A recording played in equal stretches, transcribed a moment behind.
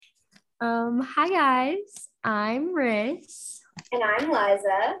Hi guys, I'm Riz, And I'm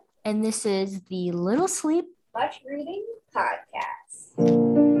Liza. and this is the Little Sleep. Much Reading Podcast.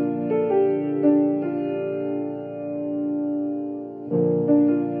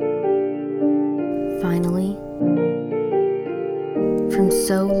 Finally, from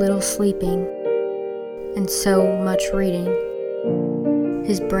so little sleeping and so much reading,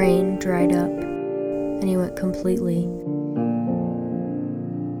 his brain dried up and he went completely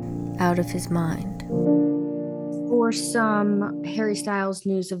out of his mind. For some Harry Styles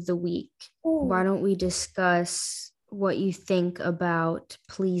news of the week, why don't we discuss what you think about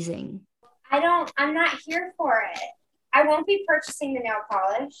pleasing? I'm not here for it. I won't be purchasing the nail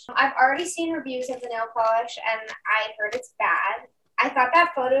polish. I've already seen reviews of the nail polish and I heard it's bad. I thought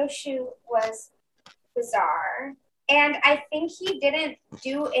that photo shoot was bizarre. And I think he didn't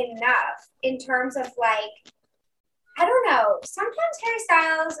do enough in terms of I don't know. Sometimes Harry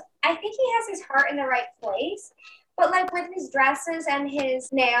Styles, I think he has his heart in the right place. But with his dresses and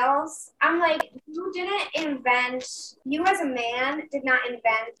his nails, I'm like, you as a man did not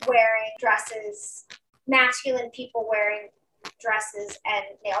invent wearing dresses, masculine people wearing dresses and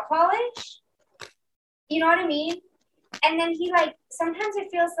nail polish. You know what I mean? And then sometimes it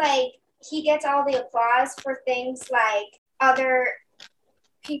feels like he gets all the applause for things like other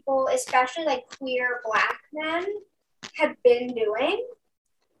people, especially queer black men, have been doing.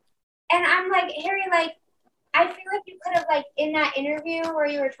 And I'm like, Harry, I feel like you could have in that interview where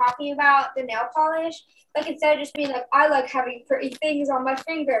you were talking about the nail polish, instead of just being like, I like having pretty things on my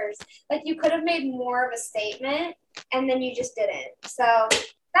fingers, you could have made more of a statement and then you just didn't. So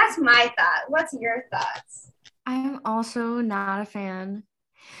that's my thought. What's your thoughts? I'm also not a fan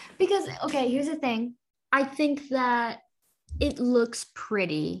because, okay, here's the thing. I think that it looks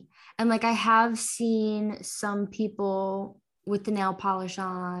pretty. And I have seen some people with the nail polish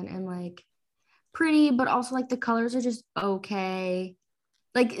on and pretty, but also the colors are just okay.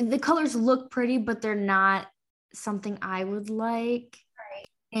 The colors look pretty, but they're not something I would like.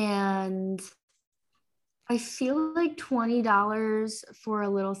 Right. And I feel like $20 for a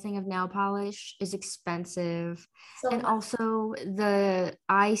little thing of nail polish is expensive. And also the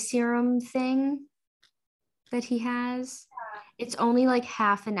eye serum thing that he has, it's only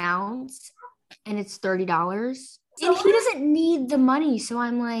half an ounce and it's $30. And he doesn't need the money. So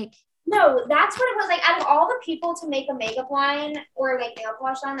I'm like, no, that's what it was. Out of all the people to make a makeup line or nail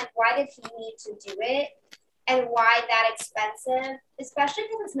polish line, why did he need to do it? And why that expensive? Especially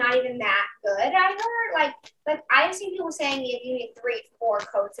because it's not even that good, I heard. I've seen people saying you need 3-4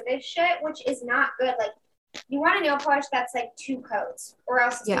 coats of this shit, which is not good. You want a nail polish that's 2 coats, or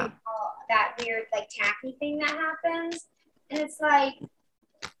else it's gonna be all that weird tacky thing that happens. And it's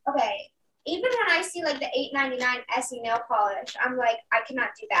okay, even when I see the $8.99 Essie nail polish, I'm like, I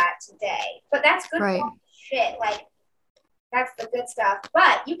cannot do that today. But that's good shit. That's the good stuff.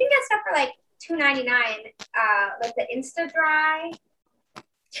 But you can get stuff for $2.99, the Insta Dry.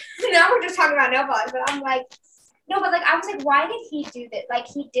 Now we're just talking about nail polish, but I'm like, no, but I was like, why did he do this?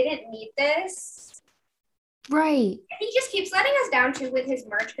 He didn't need this. Right. And he just keeps letting us down too with his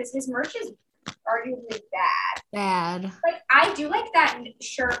merch, because his merch is arguably bad. Bad. I do like that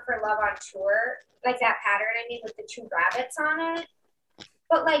shirt for Love on Tour, that pattern I made with the 2 rabbits on it.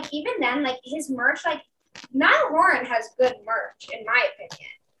 But even then, his merch, Niall Horan has good merch, in my opinion.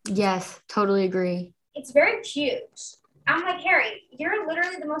 Yes, totally agree. It's very cute. I'm like, Harry, you're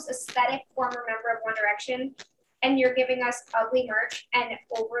literally the most aesthetic former member of One Direction, and you're giving us ugly merch and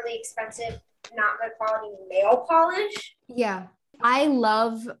overly expensive, not good quality nail polish. Yeah. I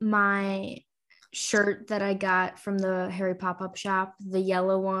love my shirt that I got from the Harry Pop-Up shop, the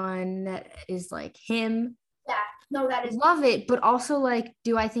yellow one that is him. Yeah, no, that is. Love it, but also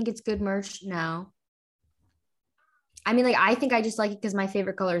do I think it's good merch? No. I mean, I think I just like it because my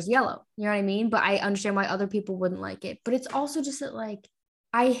favorite color is yellow. You know what I mean? But I understand why other people wouldn't like it. But it's also just that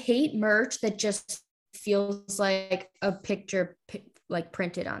I hate merch that just feels like a picture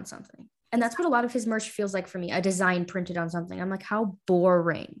printed on something. And that's what a lot of his merch feels like for me, a design printed on something. I'm like, how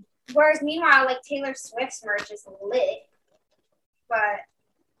boring. Whereas meanwhile, Taylor Swift's merch is lit. But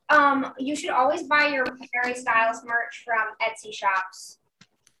you should always buy your Harry Styles merch from Etsy shops.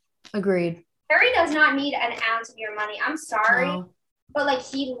 Agreed. Harry does not need an ounce of your money. I'm sorry. No. But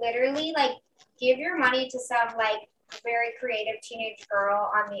he literally give your money to some very creative teenage girl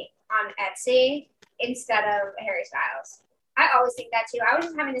on Etsy instead of Harry Styles. I always think that too. I was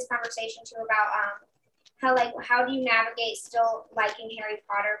just having this conversation too about how do you navigate still liking Harry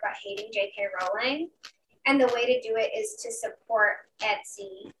Potter but hating J.K. Rowling? And the way to do it is to support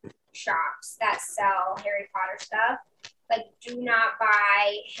Etsy shops that sell Harry Potter stuff. Like, do not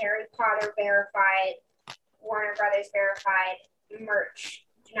buy Harry Potter verified, Warner Brothers verified merch.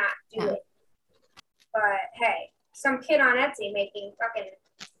 Do not do it. But hey, some kid on Etsy making fucking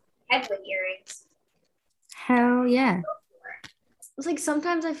Hedwig earrings. Hell yeah. It's like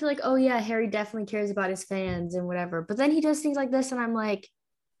sometimes I feel like, oh yeah, Harry definitely cares about his fans and whatever. But then he does things like this, and I'm like,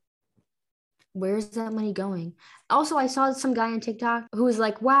 where's that money going? Also, I saw some guy on TikTok who was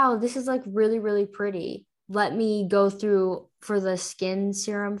like, wow, this is like really, really pretty. Let me go through for the skin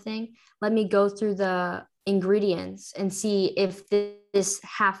serum thing. Let me go through the ingredients and see if this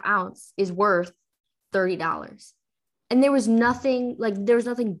half ounce is worth $30. And there was nothing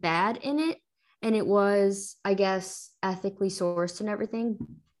bad in it. And it was, I guess, ethically sourced and everything,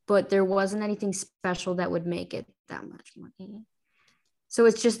 but there wasn't anything special that would make it that much money. So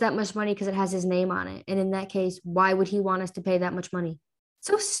it's just that much money because it has his name on it. And in that case, why would he want us to pay that much money?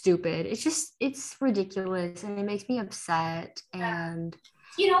 So stupid. It's ridiculous and it makes me upset. And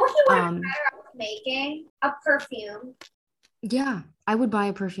you know what he would have better off making? A perfume. Yeah, I would buy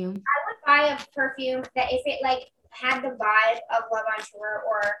a perfume. I would buy a perfume that if it like had the vibe of Love on Tour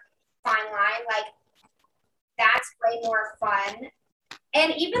or Fine Line, like that's way more fun.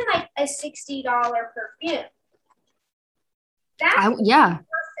 And even like a $60 perfume. That's yeah. worth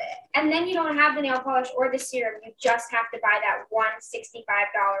it. And then you don't have the nail polish or the serum. You just have to buy that $165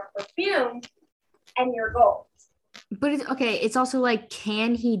 perfume and you're gold. But it's okay. It's also like,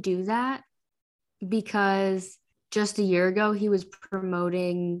 can he do that? Because just a year ago, he was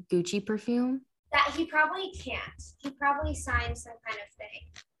promoting Gucci perfume. That he probably can't. He probably signed some kind of thing.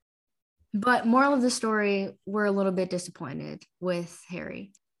 But moral of the story, we're a little bit disappointed with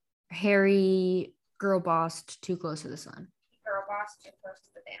Harry. Harry girl bossed too close to the sun. Girl bossed too close to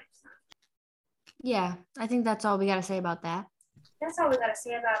the damn sun. Yeah, I think that's all we got to say about that. That's all we got to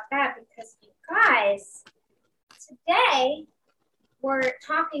say about that because you guys, today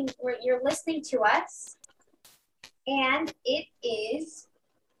you're listening to us and it is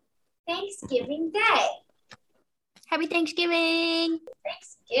Thanksgiving Day. Happy Thanksgiving.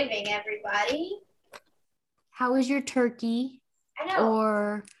 Thanksgiving, everybody. How is your turkey? I know.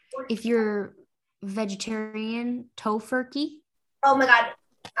 Or if you're vegetarian, tofurkey. Oh my God.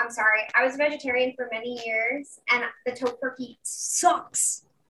 I'm sorry. I was vegetarian for many years and the tofurkey sucks.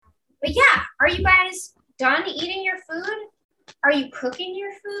 But yeah, are you guys done eating your food? Are you cooking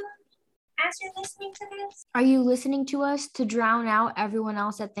your food as you're listening to this? Are you listening to us to drown out everyone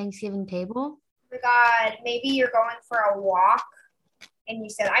else at Thanksgiving table? Oh my God, maybe you're going for a walk and you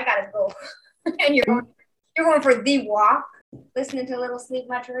said, I gotta go. And you're going for the walk, listening to Little Sleep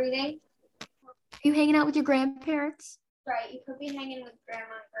Much Reading. Are you hanging out with your grandparents? Right, you could be hanging with Grandma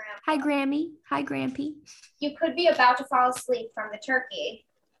and Grandpa. Hi, Grammy. Hi, Grampy. You could be about to fall asleep from the turkey,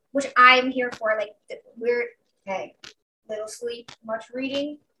 which I'm here for. Like, we're, hey, little sleep, much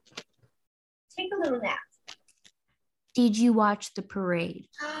reading. Take a little nap. Did you watch the parade?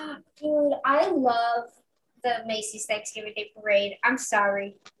 Dude, I love the Macy's Thanksgiving Day Parade. I'm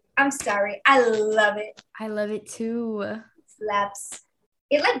sorry. I love it. I love it too. It slaps.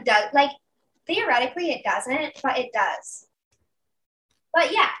 It theoretically it doesn't, but it does.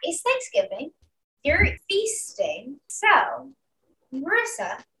 But yeah, it's Thanksgiving. You're feasting. So,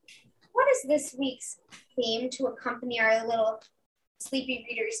 Marissa, what is this week's theme to accompany our little sleepy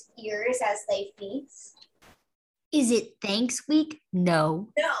readers' ears as they feast? Is it Thanks Week? No.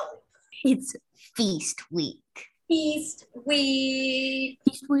 No. It's Feast Week. Feast Week.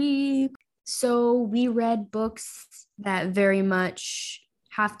 Feast Week. So we read books that very much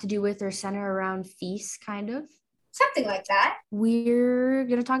have to do with or center around feasts, kind of. Something like that. We're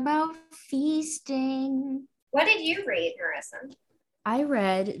going to talk about feasting. What did you read, Marissa? I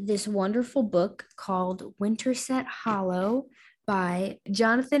read this wonderful book called Winterset Hollow by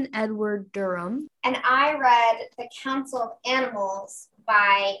Jonathan Edward Durham. And I read The Council of Animals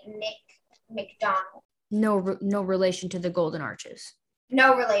by Nick McDonald. No relation to the Golden Arches.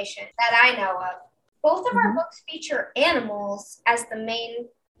 No relation that I know of. Both of our books feature animals as a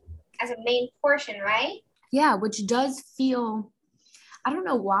main portion, right? Yeah, which does feel, I don't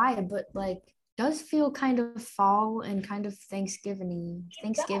know why, but like does feel kind of fall and kind of Thanksgiving-y.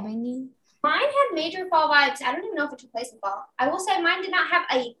 Mine had major fall vibes. I don't even know if it took place in fall. I will say mine did not have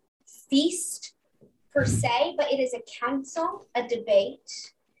a feast per se, but it is a council, a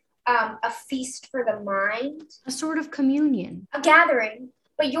debate, a feast for the mind. A sort of communion. A gathering.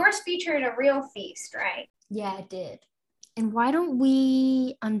 But yours featured a real feast, right? Yeah, it did. And why don't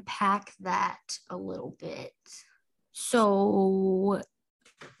we unpack that a little bit? So,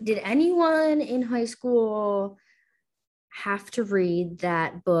 did anyone in high school have to read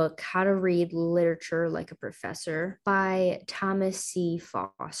that book, How to Read Literature Like a Professor by Thomas C.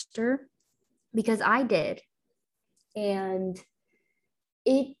 Foster, because I did. And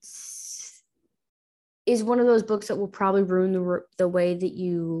it's is one of those books that will probably ruin the way that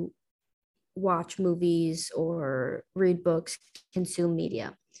you watch movies or read books, consume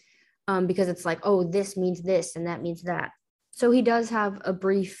media, because it's like, oh, this means this and that means that. So he does have a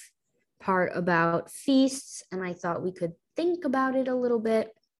brief part about feasts, and I thought we could think about it a little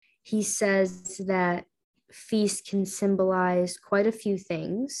bit. He says that feast can symbolize quite a few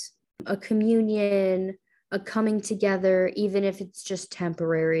things: a communion, a coming together, even if it's just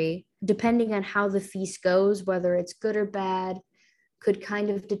temporary. Depending on how the feast goes, whether it's good or bad, could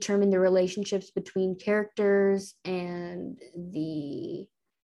kind of determine the relationships between characters and the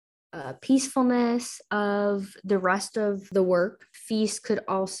peacefulness of the rest of the work. Feast could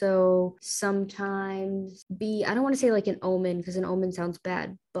also sometimes be, I don't want to say like an omen, because an omen sounds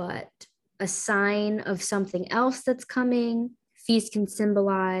bad, but a sign of something else that's coming. Feast can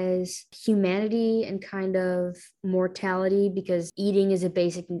symbolize humanity and kind of mortality, because eating is a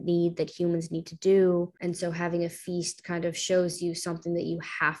basic need that humans need to do. And so having a feast kind of shows you something that you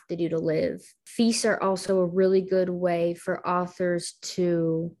have to do to live. Feasts are also a really good way for authors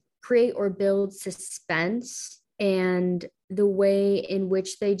to create or build suspense, and the way in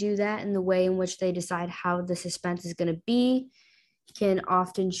which they do that and the way in which they decide how the suspense is going to be can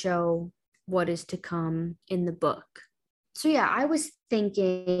often show what is to come in the book. So yeah, I was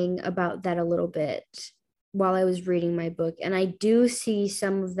thinking about that a little bit while I was reading my book, and I do see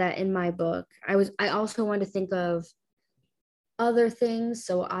some of that in my book. I also wanted to think of other things.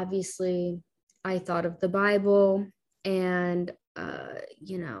 So obviously I thought of the Bible, and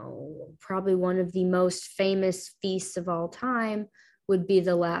probably one of the most famous feasts of all time would be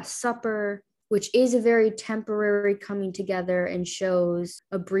the Last Supper, which is a very temporary coming together and shows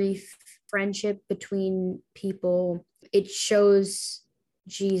a brief friendship between people. It shows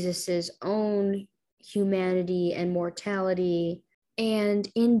Jesus's own humanity and mortality. And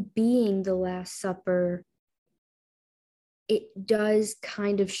in being the Last Supper, it does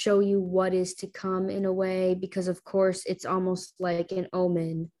kind of show you what is to come in a way, because of course it's almost like an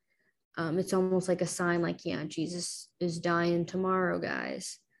omen. It's almost like a sign, like, yeah, Jesus is dying tomorrow,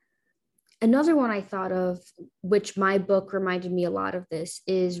 guys. Another one I thought of, which my book reminded me a lot of this,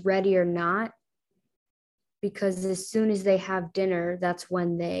 is Ready or Not, because as soon as they have dinner, that's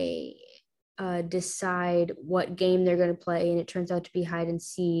when they decide what game they're going to play, and it turns out to be hide and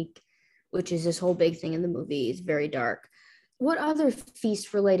seek, which is this whole big thing in the movie. It's very dark. What other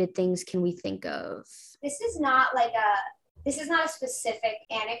feast related things can we think of? This is not a specific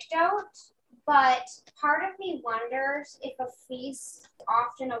anecdote, but part of me wonders if a feast is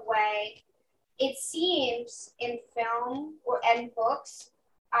often a way, it seems in film and books,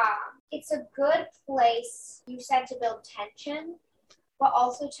 it's a good place, you said, to build tension, but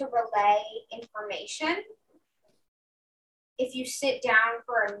also to relay information. If you sit down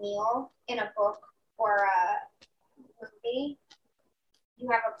for a meal in a book or a movie, you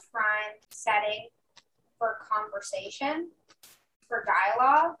have a prime setting for conversation, for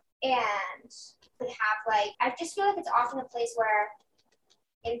dialogue, and we have I just feel like it's often a place where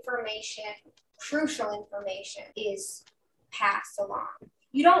information, crucial information, is passed along.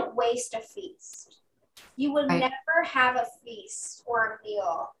 You don't waste a feast. You would never have a feast or a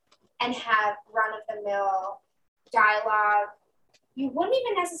meal and have run-of-the-mill dialogue. You wouldn't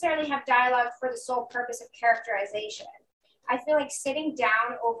even necessarily have dialogue for the sole purpose of characterization. I feel like sitting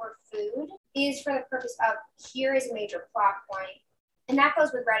down over food is for the purpose of, here is a major plot point. And that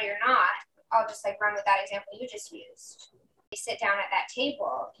goes with Ready or Not. I'll just run with that example you just used. You sit down at that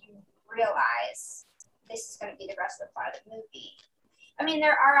table, you realize this is going to be the rest of the plot of the movie. I mean,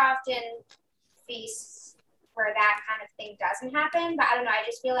 there are often feasts where that kind of thing doesn't happen, but I don't know. I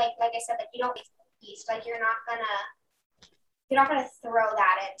just feel like I said, you don't feast. You're not gonna throw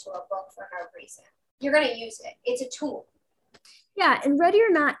that into a book for no reason. You're gonna use it. It's a tool. Yeah, and Ready or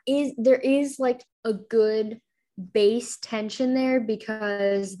Not there is a good base tension there,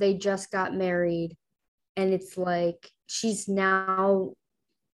 because they just got married, and it's she's now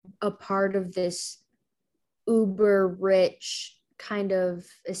a part of this uber rich, kind of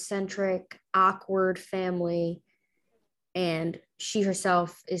eccentric, awkward family, and she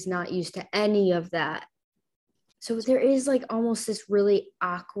herself is not used to any of that. So there is almost this really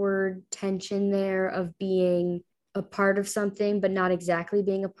awkward tension there of being a part of something, but not exactly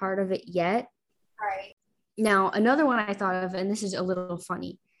being a part of it yet. Right. Now, another one I thought of, and this is a little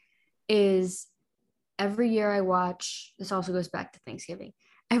funny, is every year I watch, this also goes back to Thanksgiving.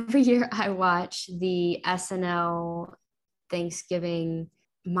 Every year I watch the SNL Thanksgiving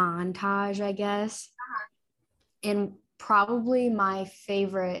montage, I guess. And probably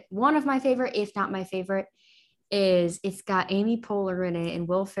one of my favorite, if not my favorite, is it's got Amy Poehler in it and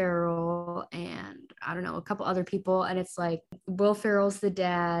Will Ferrell and I don't know, a couple other people. And it's like Will Ferrell's the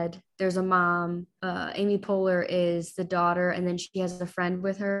dad. There's a mom. Amy Poehler is the daughter. And then she has a friend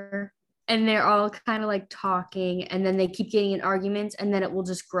with her. And they're all kind of like talking. And then they keep getting in arguments. And then it will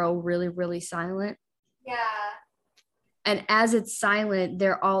just grow really, really silent. Yeah. And as it's silent,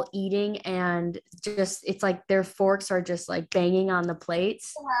 they're all eating. And just, it's like their forks are just like banging on the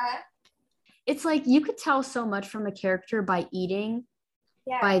plates. It's like you could tell so much from a character by eating,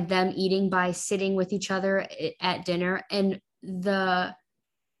 by them eating, by sitting with each other at dinner. And the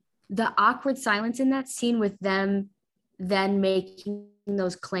awkward silence in that scene with them then making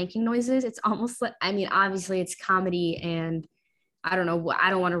those clanking noises, it's almost like, I mean, obviously it's comedy and I don't know,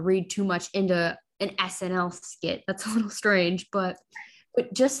 I don't want to read too much into an SNL skit. That's a little strange, but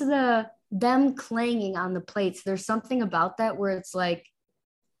just them clanging on the plates, there's something about that where it's like,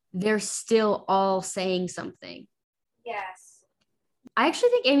 they're still all saying something. Yes. I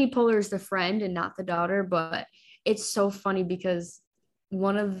actually think Amy Poehler is the friend and not the daughter, but it's so funny because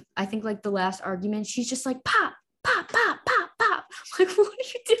I think like the last argument, she's just like, pop, pop, pop, pop, pop. Like, what are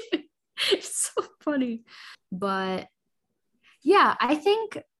you doing? It's so funny. But yeah, I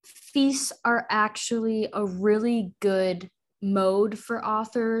think feasts are actually a really good mode for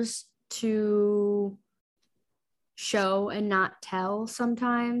authors to show and not tell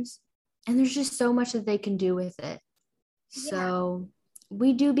sometimes, and there's just so much that they can do with it. So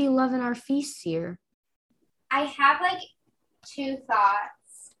we do be loving our feasts here. I have like two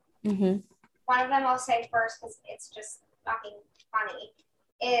thoughts. One of them I'll say first because it's just fucking funny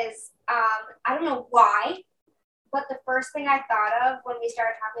is I don't know why, but the first thing I thought of when we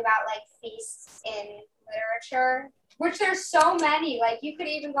started talking about like feasts in literature, which there's so many, like you could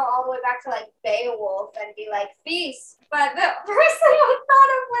even go all the way back to like Beowulf and be like feast. But the first thing I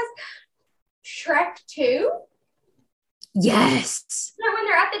thought of was Shrek 2. Yes. You know, when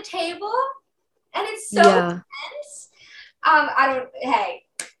they're at the table and it's so tense.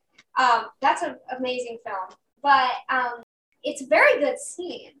 That's an amazing film. But it's a very good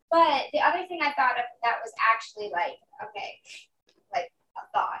scene. But the other thing I thought of that was actually like, okay, like a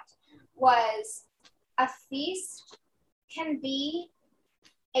thought was a feast can be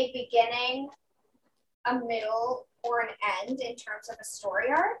a beginning, a middle, or an end in terms of a story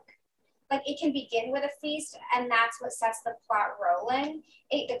arc. Like it can begin with a feast, and that's what sets the plot rolling.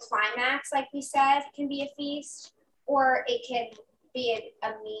 The climax, like we said, can be a feast, or it can be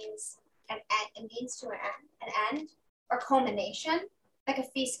a means to an end, or culmination. Like a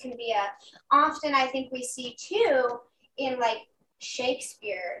feast can be often I think we see too in like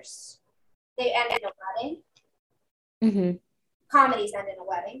Shakespeare's, they end in a wedding. Comedies end in a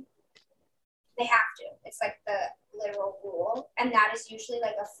wedding. They have to. It's like the literal rule. And that is usually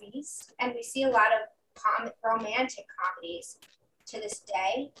like a feast. And we see a lot of romantic comedies to this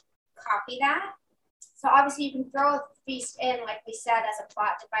day copy that. So obviously you can throw a feast in, like we said, as a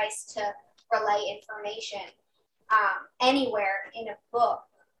plot device to relay information anywhere in a book.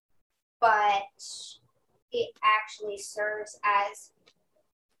 But it actually serves as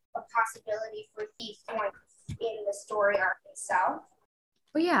a possibility for key points in the story arc itself.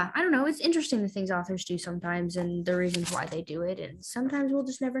 But yeah, I don't know. It's interesting the things authors do sometimes and the reasons why they do it. And sometimes we'll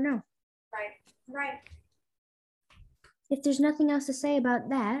just never know. Right. If there's nothing else to say about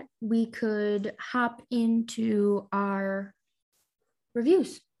that, we could hop into our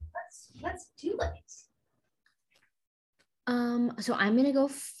reviews. Let's do it. So I'm going to go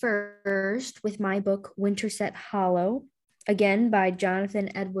first with my book, Winterset Hollow, again by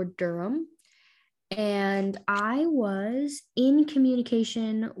Jonathan Edward Durham. And I was in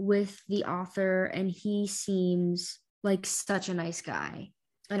communication with the author, and he seems like such a nice guy.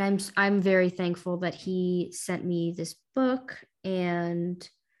 And I'm very thankful that he sent me this book, and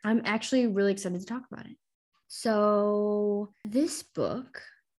I'm actually really excited to talk about it. So this book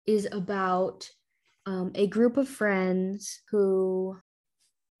is about a group of friends who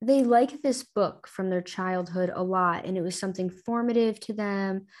they like this book from their childhood a lot, and it was something formative to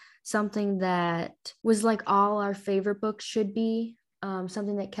them, something that was like all our favorite books should be,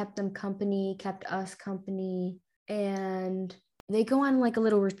 something that kept them company, kept us company. And they go on like a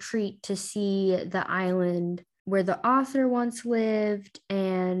little retreat to see the island where the author once lived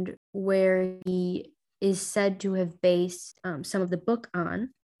and where he is said to have based some of the book on.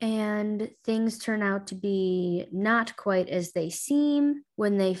 And things turn out to be not quite as they seem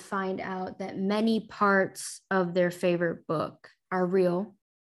when they find out that many parts of their favorite book are real.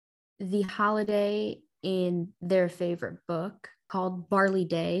 The holiday in their favorite book called Barley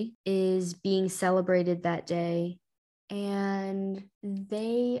Day is being celebrated that day. And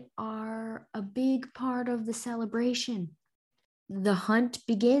they are a big part of the celebration. The hunt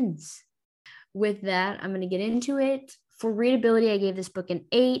begins. With that, I'm going to get into it. For readability, I gave this book an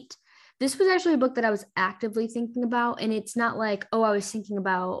 8. This was actually a book that I was actively thinking about. And it's not like, oh, I was thinking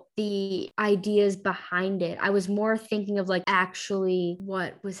about the ideas behind it. I was more thinking of like actually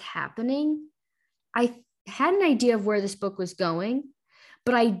what was happening. I had an idea of where this book was going,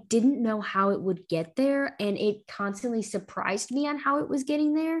 but I didn't know how it would get there. And it constantly surprised me on how it was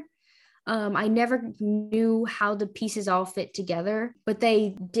getting there. I never knew how the pieces all fit together, but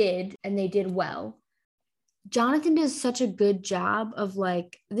they did, and they did well. Jonathan does such a good job of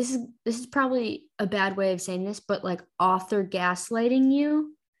like, this is probably a bad way of saying this, but like author gaslighting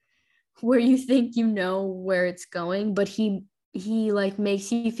you, where you think you know where it's going, but he like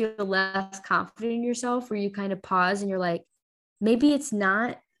makes you feel less confident in yourself, where you kind of pause and you're like, maybe it's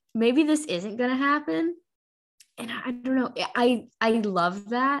not, maybe this isn't gonna happen. And I don't know. I love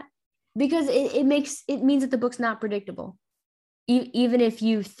that because it means that the book's not predictable. Even if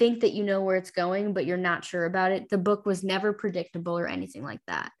you think that you know where it's going, but you're not sure about it, the book was never predictable or anything like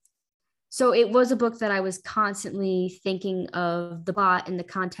that. So it was a book that I was constantly thinking of the plot and the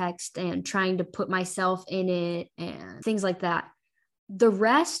context and trying to put myself in it and things like that. The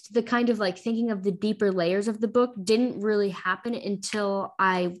rest, the kind of like thinking of the deeper layers of the book, didn't really happen until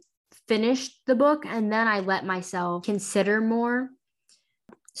I finished the book, and then I let myself consider more.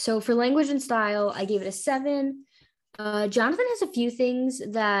 So for language and style, I gave it a 7. Jonathan has a few things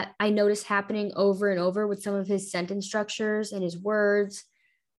that I noticed happening over and over with some of his sentence structures and his words.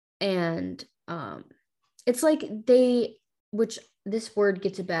 And it's like which this word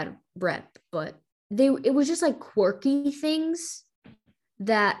gets a bad rep, but it was just like quirky things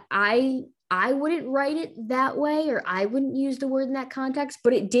that I wouldn't write it that way, or I wouldn't use the word in that context,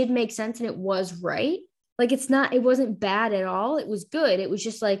 but it did make sense and it was right. Like it wasn't bad at all. It was good. It was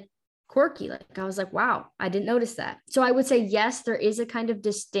just like quirky. Like I was like, wow, I didn't notice that. So I would say, yes, there is a kind of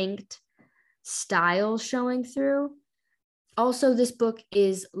distinct style showing through. Also, this book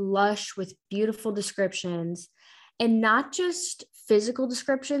is lush with beautiful descriptions, and not just physical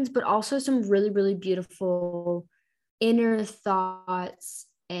descriptions, but also some really, really beautiful inner thoughts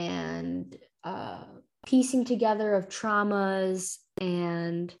and piecing together of traumas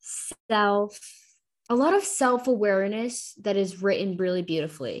and a lot of self-awareness that is written really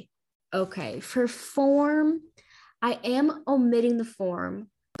beautifully. Okay, for form, I am omitting the form,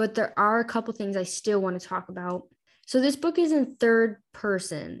 but there are a couple things I still want to talk about. So this book is in third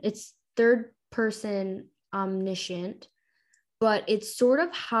person. It's third person omniscient, but it sort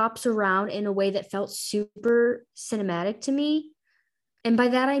of hops around in a way that felt super cinematic to me. And by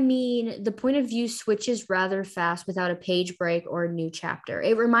that, I mean the point of view switches rather fast without a page break or a new chapter.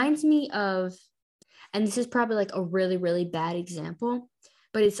 It reminds me of, and this is probably like a really, really bad example,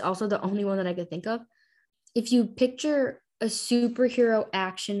 but it's also the only one that I could think of. If you picture a superhero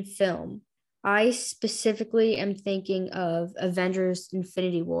action film, I specifically am thinking of Avengers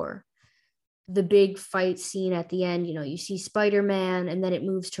Infinity War. The big fight scene at the end, you see Spider-Man, and then it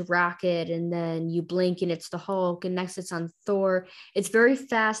moves to Rocket, and then you blink and it's the Hulk, and next it's on Thor. It's very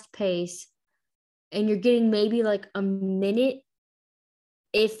fast paced, and you're getting maybe like a minute,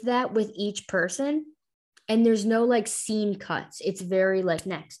 if that, with each person. And there's no like scene cuts. It's very like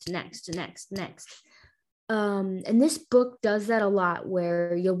next. And this book does that a lot,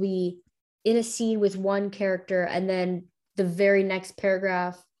 where you'll be in a scene with one character, and then the very next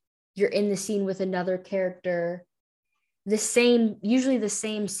paragraph, you're in the scene with another character, usually the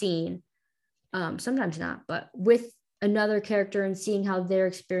same scene, sometimes not, but with another character, and seeing how they're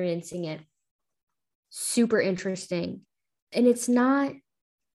experiencing it. Super interesting. And it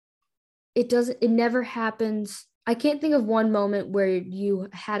never happens. I can't think of one moment where you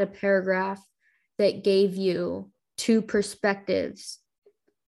had a paragraph that gave you two perspectives,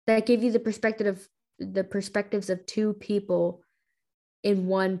 that gave you the perspectives of two people in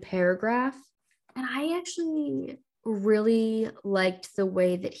one paragraph. And I actually really liked the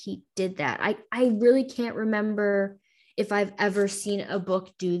way that he did that. I really can't remember if I've ever seen a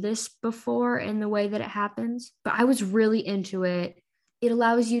book do this before in the way that it happens, but I was really into it. It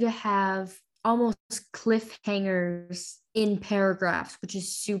allows you to have almost cliffhangers in paragraphs, which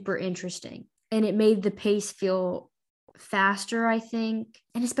is super interesting. And it made the pace feel faster, I think.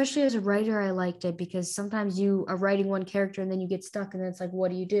 And especially as a writer, I liked it, because sometimes you are writing one character and then you get stuck, and then it's like, what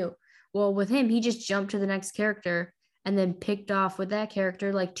do you do? Well, with him, he just jumped to the next character and then picked off with that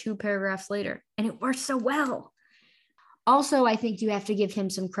character like 2 paragraphs later. And it worked so well. Also, I think you have to give him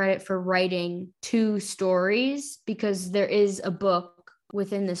some credit for writing 2 stories because there is a book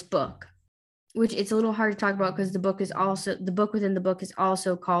within this book, which it's a little hard to talk about because the book within the book is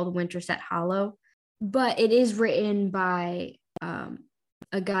also called Winterset Hollow, but it is written by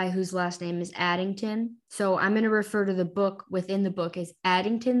a guy whose last name is Addington. So I'm going to refer to the book within the book as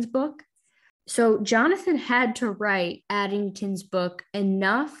Addington's book. So Jonathan had to write Addington's book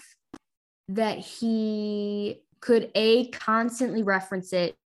enough that he could A, constantly reference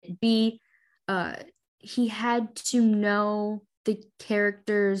it, B, he had to know the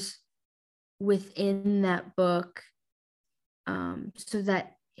characters within that book, so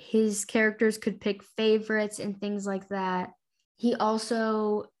that his characters could pick favorites and things like that. He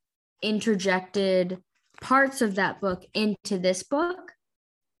also interjected parts of that book into this book,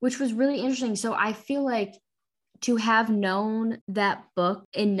 which was really interesting. So I feel like to have known that book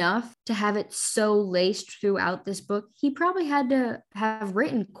enough to have it so laced throughout this book, he probably had to have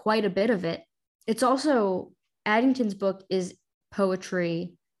written quite a bit of it. It's also, Addington's book is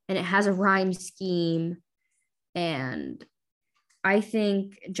poetry and it has a rhyme scheme. And I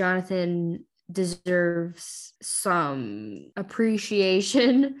think Jonathan deserves some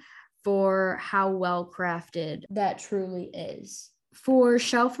appreciation for how well crafted that truly is. For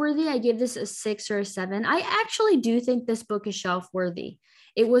shelf worthy, I give this a 6 or a 7. I actually do think this book is shelf worthy.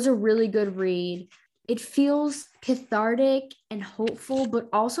 It was a really good read. It feels cathartic and hopeful, but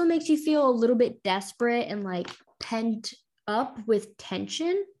also makes you feel a little bit desperate and like pent up with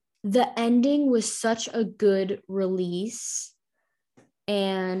tension. The ending was such a good release.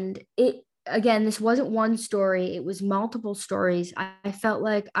 And again, this wasn't one story, it was multiple stories. I felt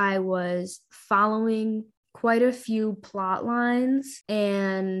like I was following quite a few plot lines,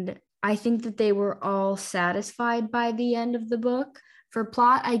 and I think that they were all satisfied by the end of the book. For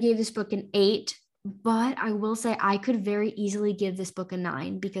plot, I gave this book an 8, but I will say I could very easily give this book a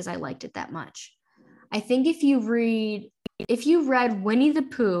 9 because I liked it that much. I think if you read Winnie the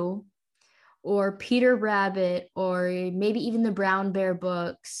Pooh or Peter Rabbit, or maybe even the Brown Bear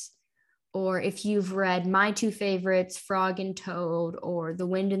books, or if you've read my 2 favorites, Frog and Toad or The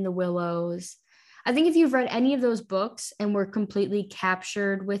Wind in the Willows, I think if you've read any of those books and were completely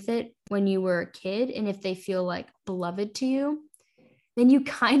captured with it when you were a kid, and if they feel like beloved to you, then you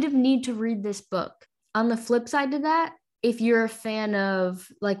kind of need to read this book. On the flip side to that, if you're a fan of,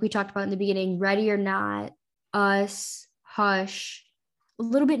 like we talked about in the beginning, Ready or Not, Us, Hush, a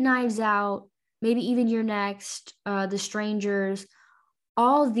little bit Knives Out, maybe even You're Next, The Strangers,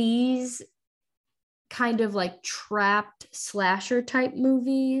 all these kind of like trapped slasher type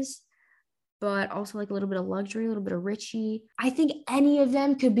movies, but also like a little bit of luxury, a little bit of Richie. I think any of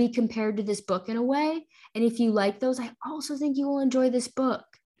them could be compared to this book in a way. And if you like those, I also think you will enjoy this book.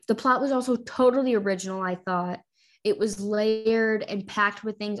 The plot was also totally original, I thought. It was layered and packed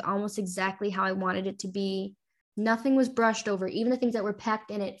with things almost exactly how I wanted it to be. Nothing was brushed over. Even the things that were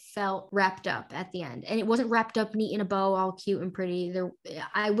packed in it felt wrapped up at the end. And it wasn't wrapped up neat in a bow, all cute and pretty.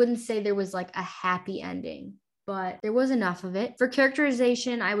 I wouldn't say there was like a happy ending, but there was enough of it. For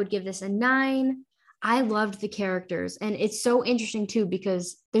characterization, I would give this a 9. I loved the characters. And it's so interesting too,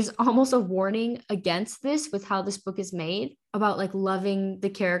 because there's almost a warning against this with how this book is made about like loving the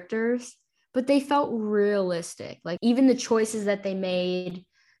characters, but they felt realistic. Like even the choices that they made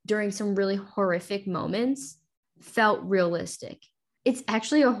during some really horrific moments felt realistic. It's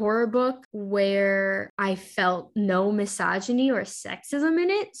actually a horror book where I felt no misogyny or sexism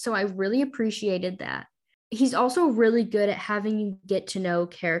in it. So I really appreciated that. He's also really good at having you get to know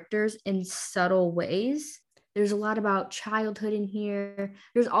characters in subtle ways. There's a lot about childhood in here.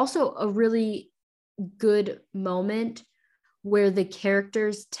 There's also a really good moment where the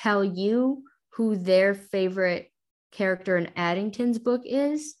characters tell you who their favorite character in Addington's book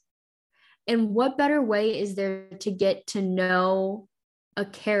is. And what better way is there to get to know a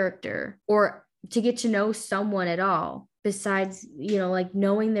character or to get to know someone at all besides, like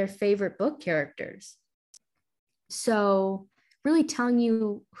knowing their favorite book characters? So really telling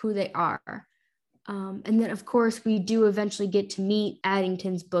you who they are. And then, of course, we do eventually get to meet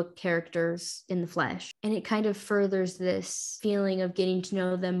Addington's book characters in the flesh. And it kind of furthers this feeling of getting to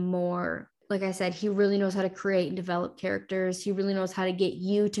know them more. Like I said, he really knows how to create and develop characters. He really knows how to get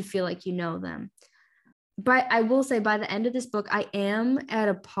you to feel like you know them. But I will say by the end of this book, I am at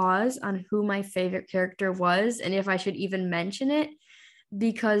a pause on who my favorite character was and if I should even mention it,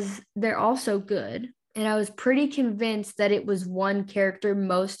 because they're all so good. And I was pretty convinced that it was one character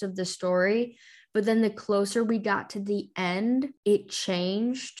most of the story. But then the closer we got to the end, it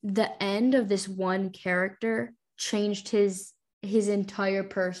changed. The end of this one character changed his entire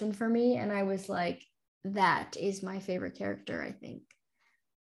person for me. And I was like, that is my favorite character, I think.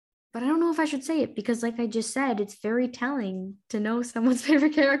 But I don't know if I should say it because, like I just said, it's very telling to know someone's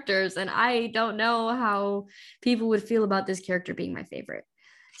favorite characters. And I don't know how people would feel about this character being my favorite.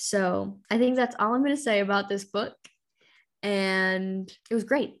 So I think that's all I'm going to say about this book. And it was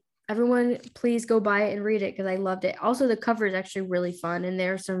great. Everyone, please go buy it and read it because I loved it. Also, the cover is actually really fun. And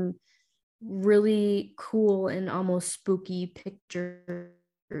there are some really cool and almost spooky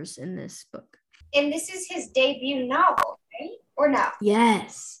pictures in this book. And this is his debut novel, right? Or no?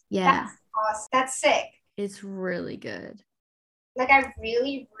 Yes. Yeah. That's awesome. That's sick. It's really good. Like, I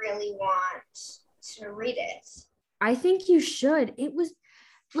really, really want to read it. I think you should. It was,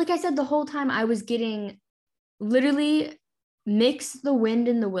 like I said, the whole time I was getting literally mix The Wind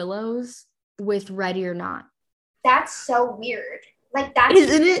in the Willows with Ready or Not. That's so weird. Like, that's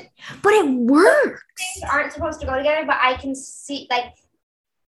Isn't it? But it works. Things aren't supposed to go together, but I can see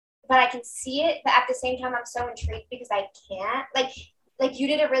but I can see it, but at the same time I'm so intrigued because I can't. Like you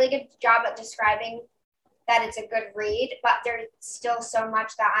did a really good job at describing that it's a good read, but there's still so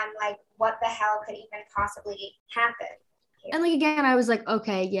much that I'm like, what the hell could even possibly happen here? And like again, I was like,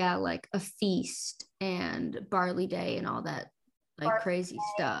 okay, yeah, like a feast and barley day and all that like crazy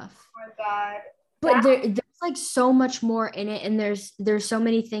stuff. Oh my God. But there's like so much more in it, and there's so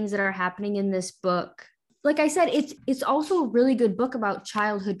many things that are happening in this book. Like I said, it's also a really good book about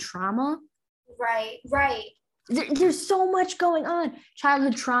childhood trauma. Right. There's so much going on.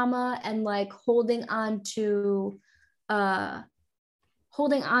 Childhood trauma and like holding on to like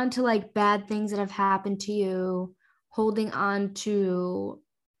bad things that have happened to you, holding on to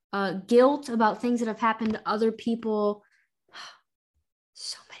guilt about things that have happened to other people.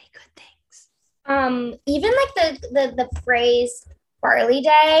 So many good things. Even like the phrase barley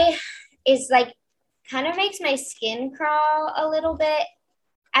day is like kind of makes my skin crawl a little bit.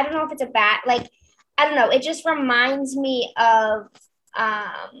 I don't know if it's a bad, like, I don't know. It just reminds me of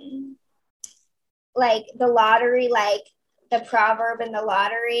like the lottery, like the proverb in the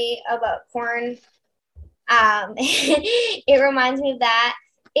lottery about corn. It reminds me of that.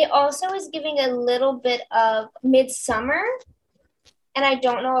 It also is giving a little bit of Midsummer, and I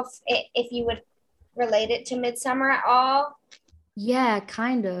don't know if you would relate it to Midsummer at all. Yeah,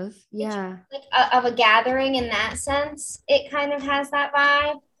 kind of. Yeah. Like of a gathering in that sense. It kind of has that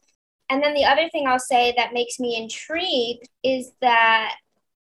vibe. And then the other thing I'll say that makes me intrigued is that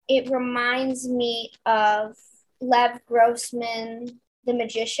it reminds me of Lev Grossman, The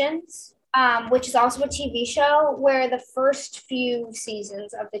Magicians, which is also a TV show where the first few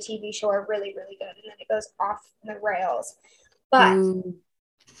seasons of the TV show are really, really good. And then it goes off the rails. But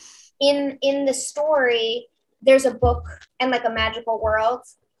in the story, there's a book and like a magical world,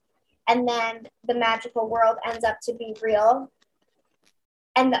 and then the magical world ends up to be real,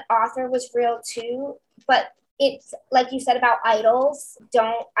 and the author was real too. But it's like you said about idols,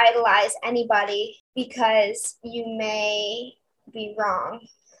 don't idolize anybody because you may be wrong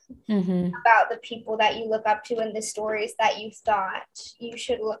about the people that you look up to and the stories that you thought you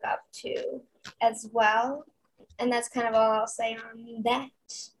should look up to as well. And that's kind of all I'll say on that.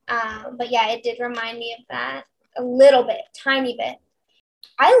 But yeah, it did remind me of that a little bit, tiny bit.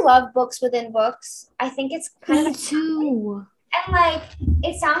 I love books within books. I think it's kind of too. And like,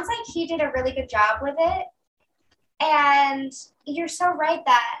 it sounds like he did a really good job with it. And you're so right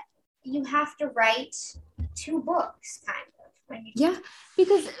that you have to write 2 books, kind of. Yeah,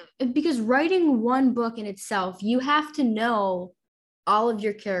 because writing one book in itself, you have to know all of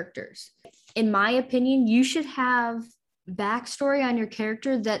your characters. In my opinion, you should have backstory on your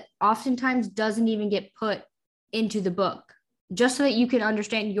character that oftentimes doesn't even get put into the book, just so that you can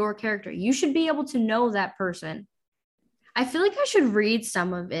understand your character. You should be able to know that person. I feel like I should read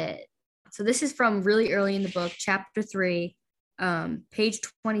some of it. So this is from really early in the book, chapter 3, page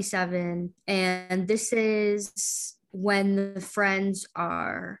 27. And this is when the friends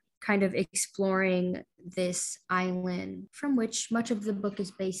are kind of exploring this island from which much of the book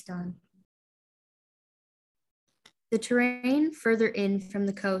is based on. The terrain further in from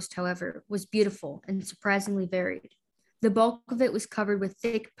the coast, however, was beautiful and surprisingly varied. The bulk of it was covered with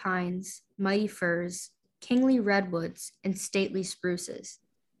thick pines, mighty firs, kingly redwoods, and stately spruces.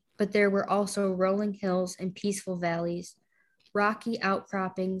 But there were also rolling hills and peaceful valleys, rocky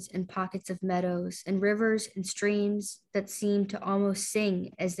outcroppings and pockets of meadows, and rivers and streams that seemed to almost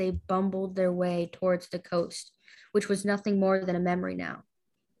sing as they bumbled their way towards the coast, which was nothing more than a memory now.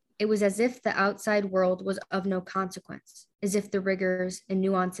 It was as if the outside world was of no consequence, as if the rigors and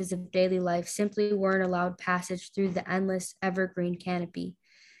nuances of daily life simply weren't allowed passage through the endless evergreen canopy,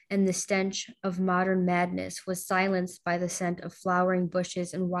 and the stench of modern madness was silenced by the scent of flowering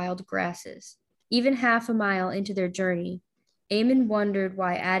bushes and wild grasses. Even half a mile into their journey, Eamon wondered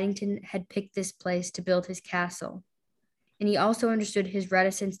why Addington had picked this place to build his castle, and he also understood his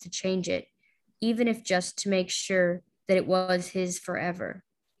reticence to change it, even if just to make sure that it was his forever.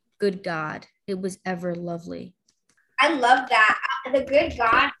 Good God, it was ever lovely. I love that. The good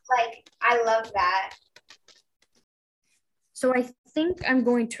God, like, I love that. So I think I'm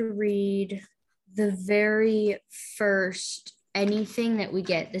going to read the very first anything that we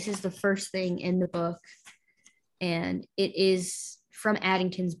get. This is the first thing in the book, and it is from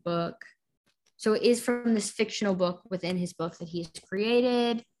Addington's book. So it is from this fictional book within his book that he's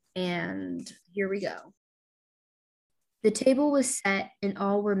created, and here we go. The table was set, and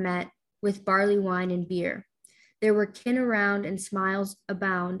all were met with barley wine and beer. There were kin around, and smiles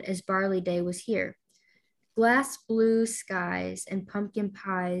abound, as barley day was here. Glass blue skies and pumpkin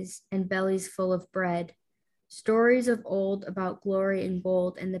pies and bellies full of bread. Stories of old about glory and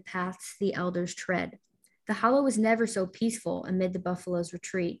gold and the paths the elders tread. The hollow was never so peaceful amid the buffalo's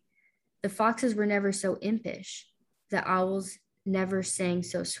retreat. The foxes were never so impish. The owls never sang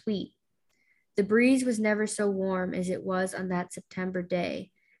so sweet. The breeze was never so warm as it was on that September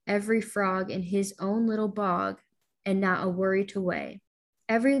day. Every frog in his own little bog, and not a worry to weigh.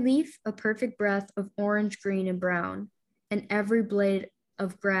 Every leaf a perfect breath of orange, green, and brown, and every blade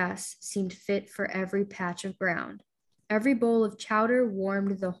of grass seemed fit for every patch of ground. Every bowl of chowder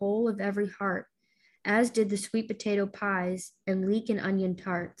warmed the whole of every heart, as did the sweet potato pies and leek and onion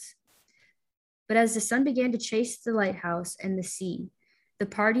tarts. But as the sun began to chase the lighthouse and the sea, the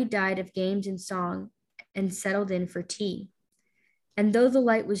party died of games and song and settled in for tea. And though the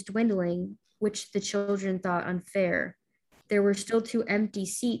light was dwindling, which the children thought unfair, there were still 2 empty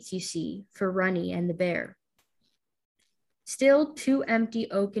seats, you see, for Runny and the bear. Still 2 empty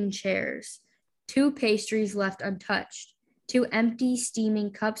oaken chairs, 2 pastries left untouched, 2 empty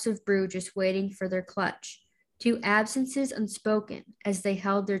steaming cups of brew just waiting for their clutch, 2 absences unspoken as they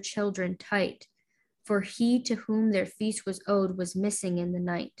held their children tight, for he to whom their feast was owed was missing in the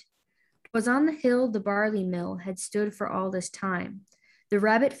night. 'Twas on the hill the barley mill had stood for all this time. The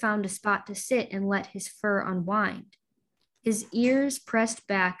rabbit found a spot to sit and let his fur unwind. His ears pressed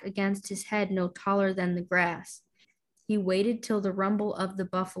back against his head no taller than the grass. He waited till the rumble of the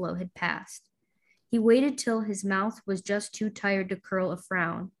buffalo had passed. He waited till his mouth was just too tired to curl a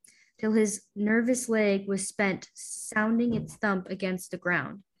frown, till his nervous leg was spent sounding its thump against the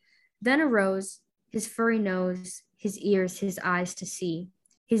ground. Then arose his furry nose, his ears, his eyes to see,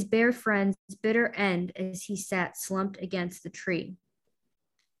 his bear friend's bitter end as he sat slumped against the tree.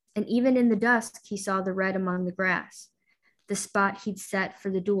 And even in the dusk he saw the red among the grass, the spot he'd set for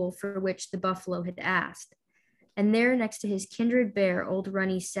the duel for which the buffalo had asked. And there next to his kindred bear, old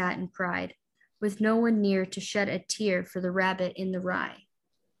Runny sat and cried, with no one near to shed a tear for the rabbit in the rye.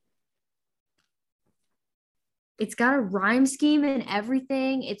 It's got a rhyme scheme and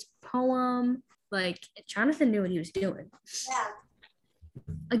everything. It's poem. Like, Jonathan knew what he was doing. Yeah.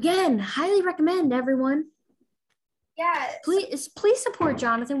 Again, highly recommend, everyone. Yeah. Please support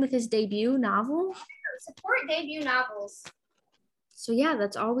Jonathan with his debut novel. Support debut novels. So yeah,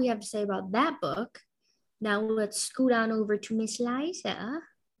 that's all we have to say about that book. Now let's scoot on over to Miss Liza.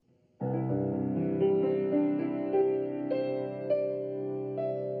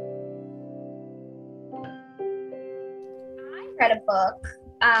 I read a book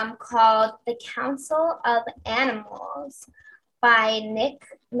called The Council of Animals by Nick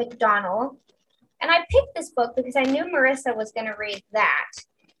McDonald. And I picked this book because I knew Marissa was going to read that.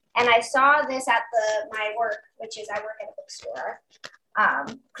 And I saw this at my work, which is I work at a bookstore,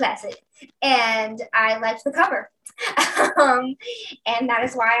 classic. And I liked the cover. And that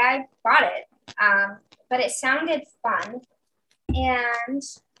is why I bought it. But it sounded fun. And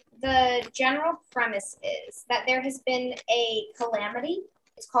the general premise is that there has been a calamity.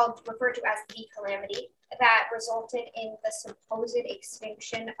 It's referred to as the calamity that resulted in the supposed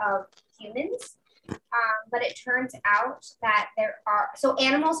extinction of humans. But it turns out that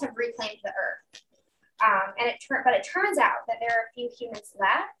animals have reclaimed the earth. But it turns out that there are a few humans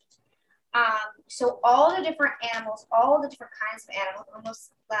left. So all the different animals, all the different kinds of animals,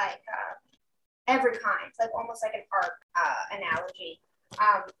 almost like every kind, like almost like an arc analogy,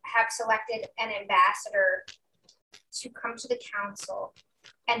 have selected an ambassador to come to the council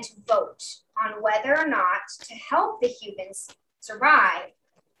and to vote on whether or not to help the humans survive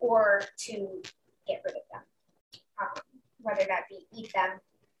or to get rid of them, whether that be eat them,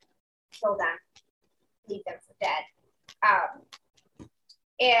 kill them, leave them for dead.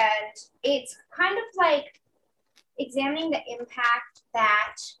 And it's kind of like examining the impact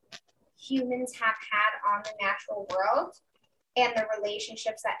that humans have had on the natural world and the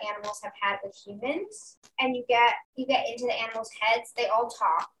relationships that animals have had with humans. And you get into the animals' heads. They all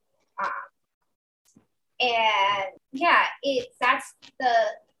talk. And yeah, that's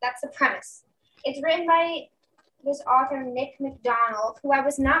the premise. It's written by this author, Nick McDonald, who I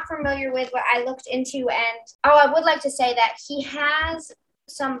was not familiar with, but I looked into. And I would like to say that he has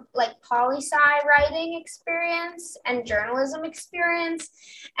some like poli-sci writing experience and journalism experience.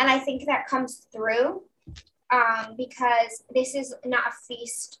 And I think that comes through because this is not a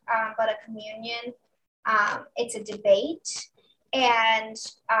feast, but a communion. It's a debate. And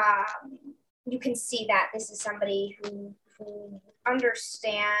you can see that this is somebody who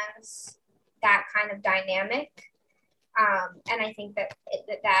understands that kind of dynamic. And I think that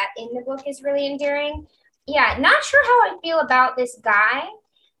in the book is really endearing. Yeah, not sure how I feel about this guy.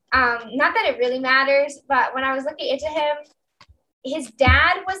 Not that it really matters, but when I was looking into him, his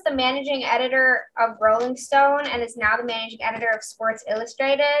dad was the managing editor of Rolling Stone and is now the managing editor of Sports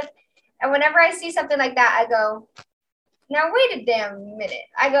Illustrated. And whenever I see something like that, I go, now wait a damn minute.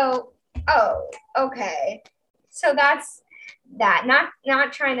 I go, oh, okay. So that's that.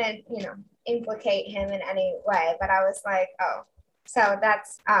 Not trying to, implicate him in any way, but I was like, oh, so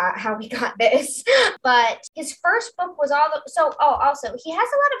that's how we got this. But his first book was also he has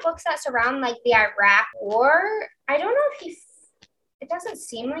a lot of books that surround like the Iraq War. I don't know if it doesn't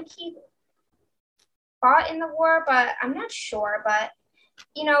seem like he fought in the war, but I'm not sure. But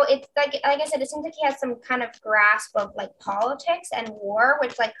it's like I said, it seems like he has some kind of grasp of like politics and war,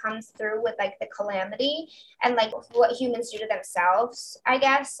 which like comes through with like the calamity and like what humans do to themselves, I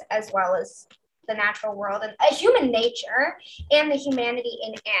guess, as well as the natural world and human nature and the humanity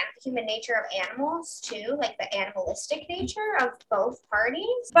in human nature of animals too, like the animalistic nature of both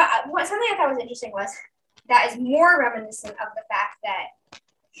parties. But something I thought was interesting was that is more reminiscent of the fact that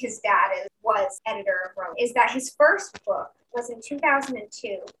his dad was editor of Rome, is that his first book was in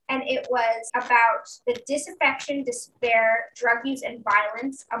 2002, and it was about the disaffection, despair, drug use, and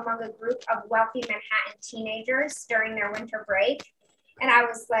violence among a group of wealthy Manhattan teenagers during their winter break. And I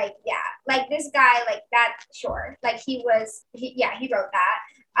was like, yeah, like this guy, like that, sure. Like he wrote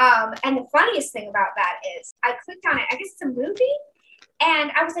that. And the funniest thing about that is I clicked on it, I guess it's a movie,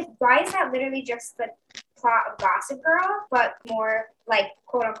 and I was like, why is that literally just the plot of Gossip Girl, but more like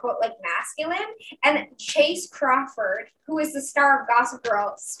quote unquote like masculine? And Chase Crawford, who is the star of Gossip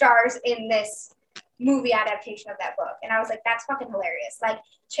Girl, stars in this movie adaptation of that book. And I was like, that's fucking hilarious. Like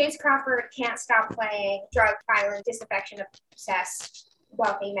Chase Crawford can't stop playing drug, violent, disaffection, obsessed,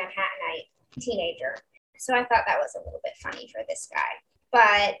 wealthy Manhattanite teenager. So I thought that was a little bit funny for this guy.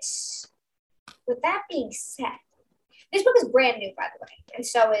 But with that being said, this book is brand new, by the way, and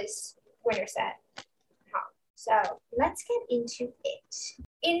so is Winterset. So let's get into it.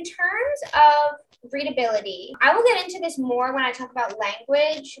 In terms of readability, I will get into this more when I talk about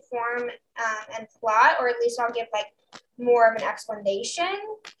language, form, and plot, or at least I'll give like more of an explanation.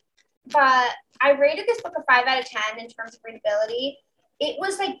 But I rated this book a 5 out of 10 in terms of readability. It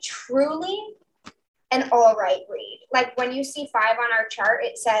was like truly an all right read. Like when you see 5 on our chart,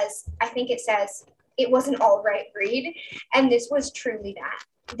 I think it says it was an all right read. And this was truly that.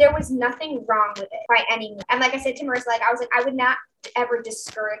 There was nothing wrong with it by any means. And like I said to Marissa, like I was like, I would not ever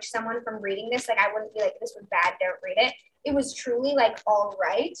discourage someone from reading this. Like I wouldn't be like, this was bad, don't read it. It was truly like all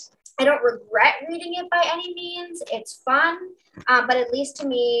right. I don't regret reading it by any means. It's fun, but at least to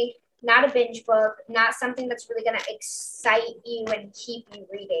me, not a binge book, not something that's really going to excite you and keep you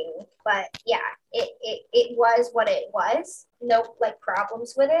reading. But yeah, it was what it was. No like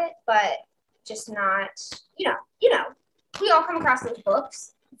problems with it, but just not, you know, we all come across those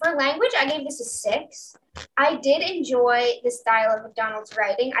books. For language, I gave this a 6. I did enjoy the style of McDonald's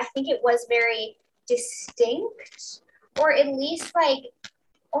writing. I think it was very distinct, or at least like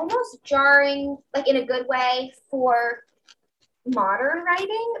almost jarring, like in a good way for modern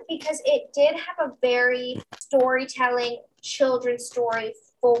writing, because it did have a very storytelling, children's story,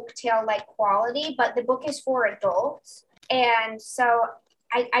 folktale like quality, but the book is for adults. And so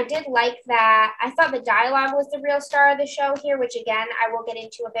I did like that. I thought the dialogue was the real star of the show here, which again, I will get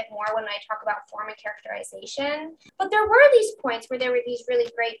into a bit more when I talk about form and characterization. But there were these points where there were these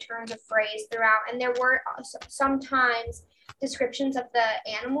really great turns of phrase throughout, and there were sometimes descriptions of the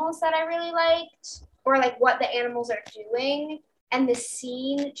animals that I really liked, or like what the animals are doing, and the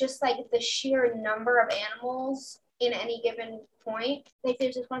scene, just like the sheer number of animals in any given point. Like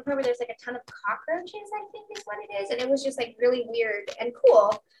there's this one point where there's like a ton of cockroaches, I think is what it is. And it was just like really weird and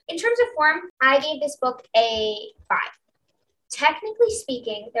cool. In terms of form, I gave this book a 5. Technically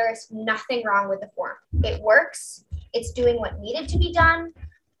speaking, there is nothing wrong with the form. It works. It's doing what needed to be done.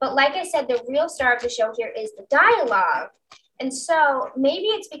 But like I said, the real star of the show here is the dialogue. And so maybe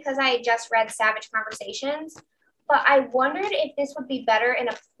it's because I had just read Savage Conversations, but I wondered if this would be better in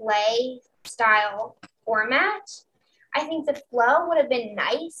a play style format. I think the flow would have been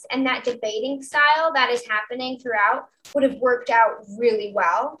nice, and that debating style that is happening throughout would have worked out really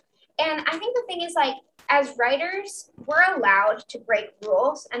well. And I think the thing is, like, as writers, we're allowed to break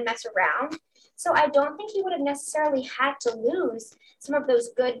rules and mess around. So I don't think he would have necessarily had to lose some of those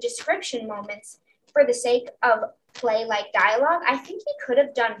good description moments for the sake of play like dialogue. I think he could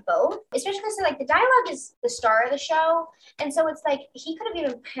have done both, especially because like the dialogue is the star of the show. And so it's like he could have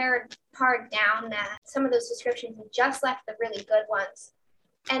even pared down that some of those descriptions and just left the really good ones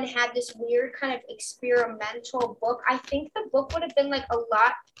and had this weird kind of experimental book. I think the book would have been like a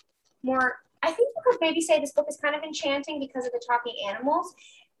lot more. I think you could maybe say this book is kind of enchanting because of the talking animals,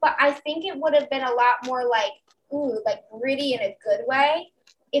 but I think it would have been a lot more like, ooh, like gritty in a good way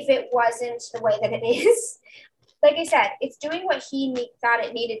if it wasn't the way that it is. Like I said, it's doing what he thought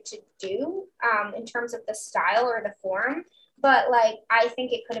it needed to do in terms of the style or the form. But like, I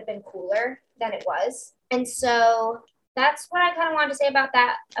think it could have been cooler than it was. And so that's what I kind of wanted to say about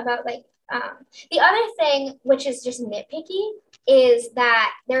that, about like, the other thing, which is just nitpicky, is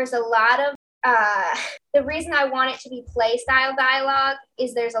that there's a lot of, the reason I want it to be play style dialogue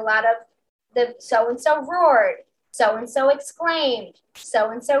is there's a lot of the so-and-so roared, so-and-so exclaimed,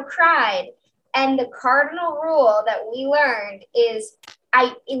 so-and-so cried. And the cardinal rule that we learned is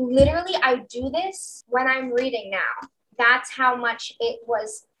I do this when I'm reading now. That's how much it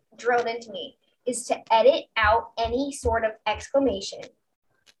was drilled into me, is to edit out any sort of exclamation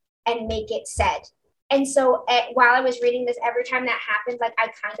and make it said. And so while I was reading this, every time that happens, like I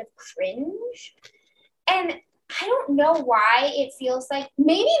kind of cringe. And I don't know why it feels like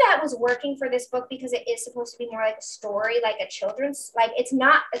maybe that was working for this book because it is supposed to be more like a story, like a children's, like it's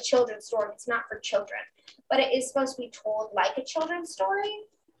not a children's story. It's not for children, but it is supposed to be told like a children's story,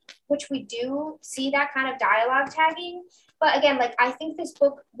 which we do see that kind of dialogue tagging. But again, like I think this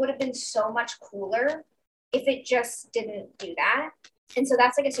book would have been so much cooler if it just didn't do that. And so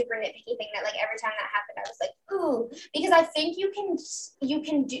that's like a super nitpicky thing that like every time that happened, I was like, ooh, because I think you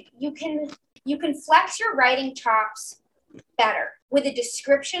can flex your writing chops better with a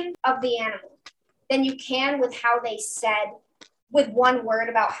description of the animal than you can with how they said, with one word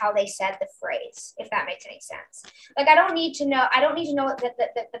about how they said the phrase, if that makes any sense. Like, I don't need to know that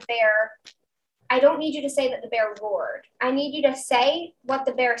the bear, I don't need you to say that the bear roared. I need you to say what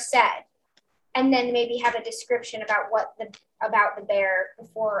the bear said and then maybe have a description about about the bear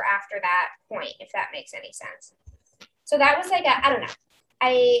before or after that point, if that makes any sense. So that was like I don't know.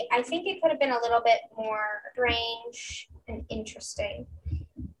 I think it could have been a little bit more strange and interesting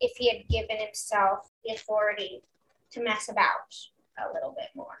if he had given himself the authority to mess about a little bit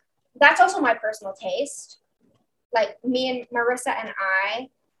more. That's also my personal taste. Like me and Marissa and I,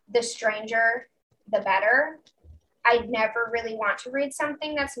 the stranger, the better. I never really want to read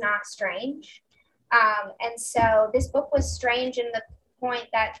something that's not strange. And so this book was strange in the point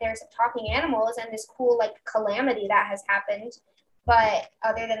that there's talking animals and this cool like calamity that has happened. But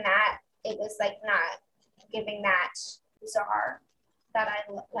other than that, it was like not giving that bizarre that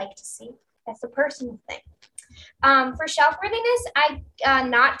I like to see. That's a personal thing. For shelf worthiness, I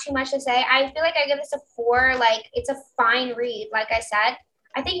not too much to say. I feel like I give this a 4. Like it's a fine read. Like I said,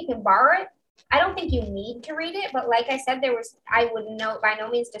 I think you can borrow it. I don't think you need to read it, but like I said, I would by no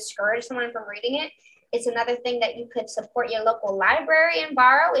means discourage someone from reading it. It's another thing that you could support your local library and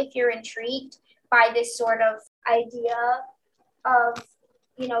borrow if you're intrigued by this sort of idea of,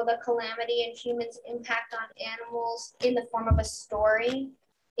 you know, the calamity and humans' impact on animals in the form of a story.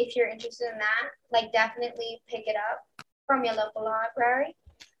 If you're interested in that, like definitely pick it up from your local library.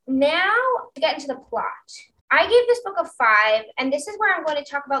 Now to get into the plot. I gave this book a 5, and this is where I'm going to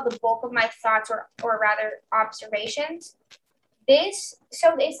talk about the bulk of my thoughts or rather observations.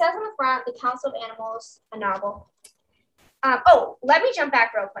 So it says on the front, The Council of Animals, a novel. Let me jump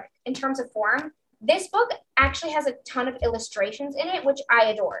back real quick. In terms of form, this book actually has a ton of illustrations in it, which I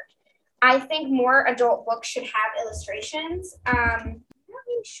adored. I think more adult books should have illustrations. I'm not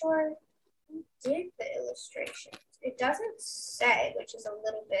really sure who did the illustrations. It doesn't say, which is a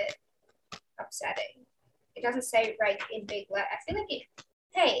little bit upsetting. It doesn't say like in big letters.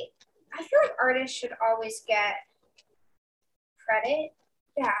 I feel like artists should always get credit.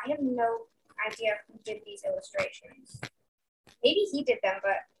 Yeah, I have no idea who did these illustrations. Maybe he did them,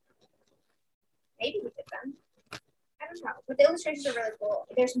 but maybe he did them. I don't know. But the illustrations are really cool.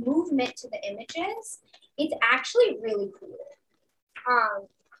 There's movement to the images. It's actually really cool.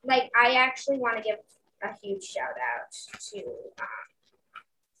 Like I actually want to give a huge shout out to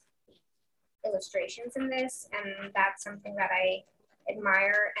illustrations in this, and that's something that I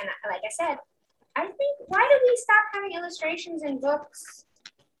admire. And like I said, I think, why did we stop having illustrations in books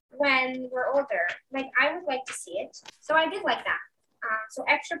when we're older? Like, I would like to see it. So I did like that. So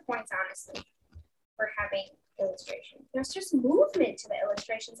extra points, honestly, for having illustrations. There's just movement to the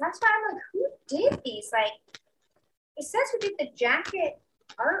illustrations. That's why I'm like, who did these? Like, it says who did the jacket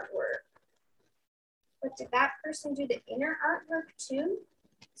artwork, but did that person do the inner artwork too?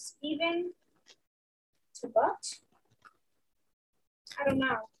 Stephen Tebbutt? I don't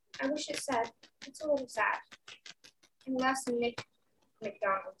know. I wish it said. It's a little sad. Unless Nick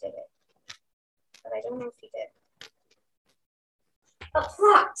McDonald did it. But I don't know if he did. A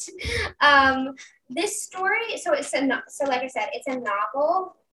plot. This story, so like I said, it's a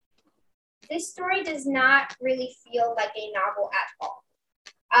novel. This story does not really feel like a novel at all.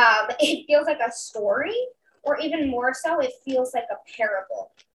 It feels like a story, or even more so, it feels like a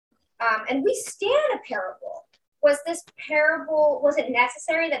parable. And we stand a parable. Was it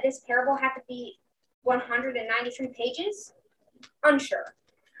necessary that this parable had to be 193 pages? Unsure.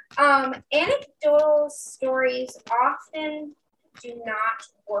 Anecdotal stories often do not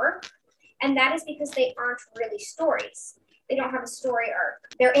work, and that is because they aren't really stories. They don't have a story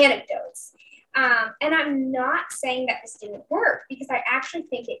arc. They're anecdotes. And I'm not saying that this didn't work, because I actually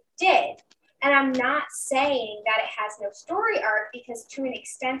think it did. And I'm not saying that it has no story arc, because to an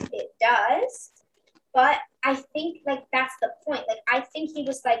extent it does. But I think, like, that's the point. Like, I think he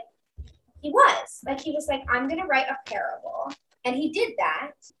was like, I'm going to write a parable. And he did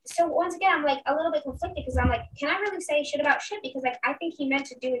that. So once again, I'm like a little bit conflicted, because I'm like, can I really say shit about shit? Because like, I think he meant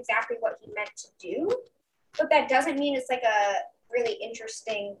to do exactly what he meant to do. But that doesn't mean it's like a really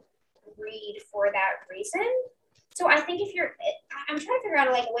interesting read for that reason. So I think I'm trying to figure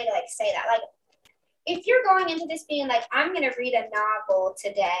out like a way to like say that. Like, if you're going into this being like, I'm going to read a novel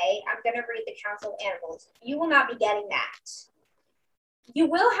today, I'm going to read The Council of Animals, you will not be getting that. You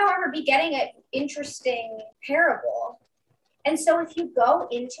will, however, be getting an interesting parable. And so if you go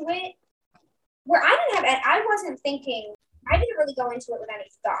into it, where I didn't really go into it with any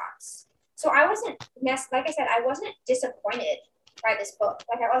thoughts. So I wasn't, like I said, I wasn't disappointed by this book.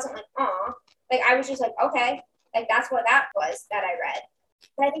 Like, I wasn't like, aw. Like, I was just like, okay, like, that's what that was that I read.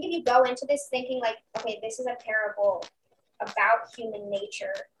 But I think if you go into this thinking like, okay, this is a parable about human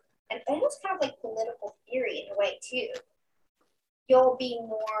nature, and almost kind of like political theory in a way too, you'll be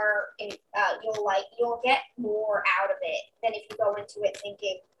more, you'll get more out of it than if you go into it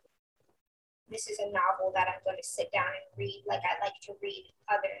thinking, this is a novel that I'm going to sit down and read like I like to read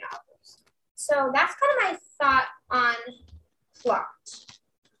other novels. So that's kind of my thought on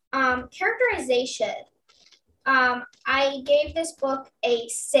plot. Characterization. I gave this book a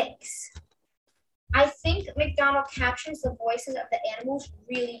 6. I think McDonald captures the voices of the animals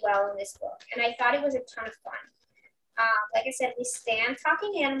really well in this book, and I thought it was a ton of fun. Like I said, we stand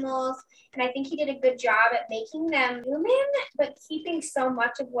talking animals, and I think he did a good job at making them human, but keeping so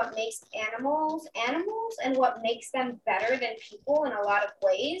much of what makes animals and what makes them better than people in a lot of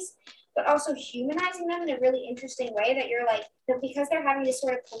ways, but also humanizing them in a really interesting way that you're like, because they're having this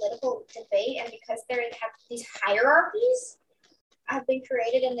sort of political debate, and because they have these hierarchies have been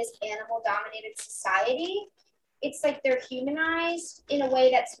created in this animal-dominated society, it's like they're humanized in a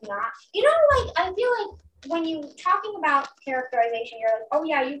way that's not, like, I feel like when you're talking about characterization, you're like, oh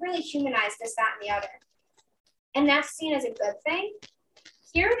yeah, you really humanized this, that, and the other. And that's seen as a good thing.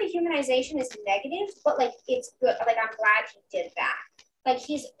 Here, the humanization is negative, but like, it's good. Like, I'm glad he did that. Like,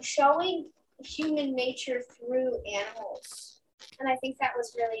 he's showing human nature through animals. And I think that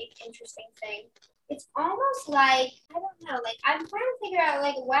was really interesting thing. It's almost like, I don't know, like, I'm trying to figure out,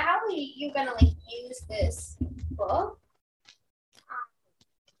 like, how are you gonna, like, use this book?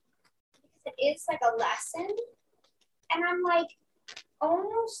 It is like a lesson, and I'm like,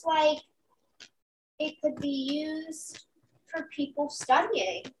 almost like it could be used for people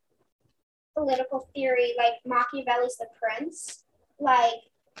studying political theory, like Machiavelli's The Prince. Like,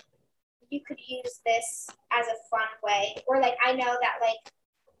 you could use this as a fun way, or like, I know that like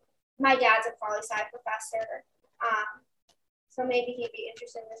my dad's a poli-sci professor, so maybe he'd be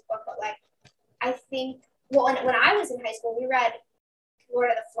interested in this book. But like, I think, well, when I was in high school, we read Lord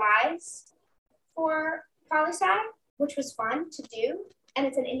of the Flies for poli-sci, which was fun to do. And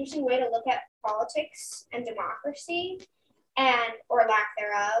it's an interesting way to look at politics and democracy, and or lack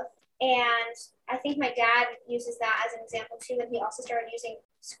thereof. And I think my dad uses that as an example too, and he also started using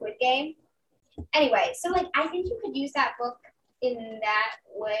Squid Game. Anyway, so like, I think you could use that book in that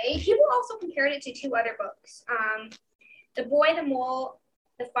way. People also compared it to 2 other books. The Boy, the Mole,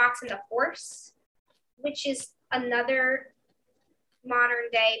 the Fox, and the Horse, which is another modern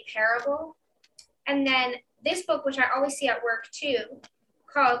day parable And then this book, which I always see at work too,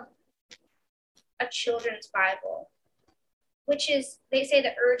 called A Children's Bible, which is, they say,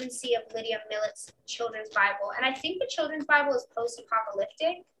 the urgency of Lydia Millet's Children's Bible. And I think the Children's Bible is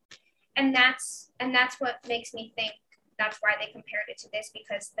post-apocalyptic. And that's what makes me think that's why they compared it to this,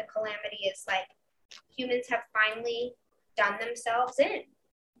 because the calamity is like humans have finally done themselves in.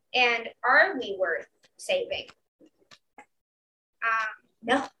 And are we worth saving?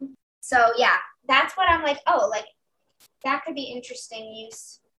 No. So yeah, that's what I'm like, oh, like that could be interesting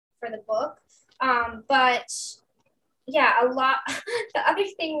use for the book. But yeah, a lot. The other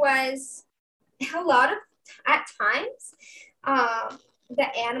thing was a lot of, at times,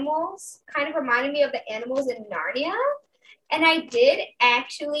 the animals kind of reminded me of the animals in Narnia. And I did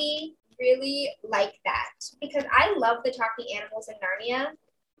actually really like that because I love the talking animals in Narnia.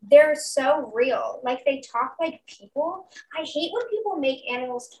 They're so real. Like they talk like people. I hate when people make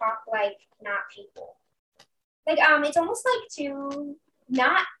animals talk like not people. Like it's almost like to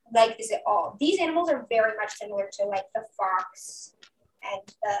not like this at all. These animals are very much similar to like the fox and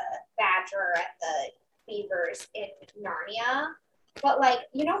the badger and the beavers in Narnia. But like,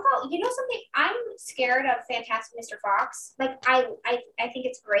 you know something, I'm scared of Fantastic Mr. Fox. Like I think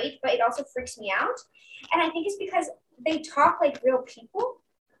it's great, but it also freaks me out. And I think it's because they talk like real people.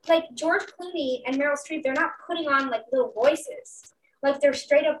 Like George Clooney and Meryl Streep, they're not putting on like little voices. Like they're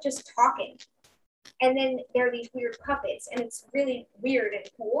straight up just talking. And then there are these weird puppets, and it's really weird and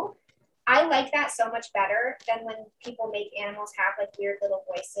cool. I like that so much better than when people make animals have like weird little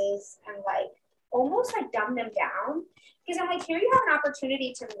voices and like almost like dumb them down. Because I'm like, here you have an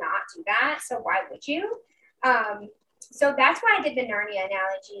opportunity to not do that, so why would you? So that's why I did the Narnia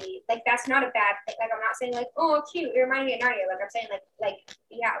analogy. Like that's not a bad thing. Like I'm not saying like, oh, cute, it reminded me of Narnia. Like I'm saying like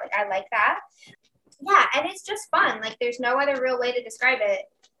yeah, like I like that. Yeah, and it's just fun. Like there's no other real way to describe it.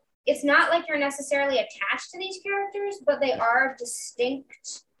 It's not like you're necessarily attached to these characters, but they are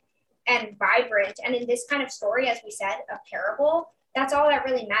distinct and vibrant. And in this kind of story, as we said, a parable, that's all that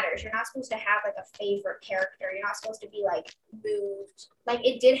really matters. You're not supposed to have like a favorite character. You're not supposed to be like moved. Like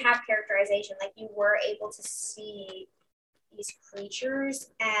it did have characterization. Like you were able to see these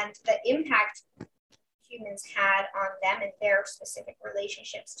creatures and the impact humans had on them and their specific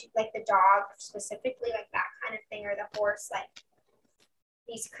relationships to like the dog specifically, like that kind of thing, or the horse, like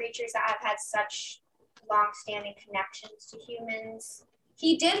these creatures that have had such long-standing connections to humans.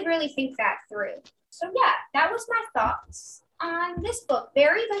 He did really think that through. So yeah, that was my thoughts on this book.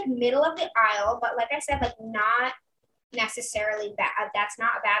 Very like middle of the aisle, but like I said, like not necessarily bad. That's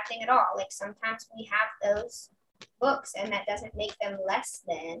not a bad thing at all. Like sometimes we have those books and that doesn't make them less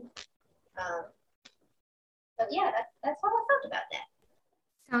than. But yeah, that's how I felt about that.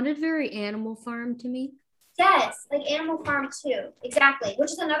 Sounded very Animal Farm to me. Yes, like Animal Farm too. Exactly.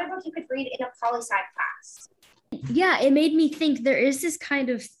 Which is another book you could read in a poli-sci class. Yeah, it made me think there is this kind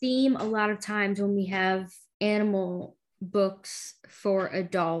of theme a lot of times when we have animal books for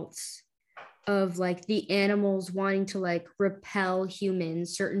adults of like the animals wanting to like repel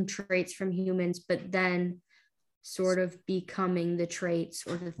humans, certain traits from humans, but then sort of becoming the traits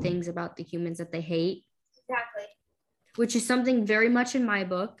or the things about the humans that they hate. Exactly. Which is something very much in my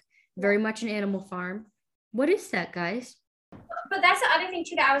book, very much in Animal Farm. What is that, guys? But that's the other thing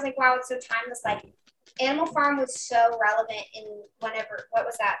too that I was like, wow, it's so timeless. Like Animal Farm was so relevant in whenever, what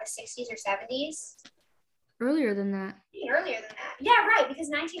was that, the 60s or 70s? Earlier than that. Earlier than that. Yeah, right, because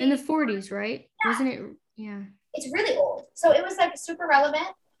 1980s. In the 40s, right? Yeah. Wasn't it? Yeah. It's really old. So it was like super relevant,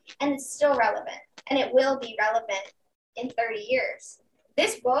 and it's still relevant, and it will be relevant in 30 years.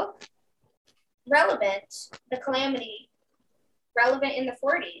 This book, relevant, The Calamity, relevant in the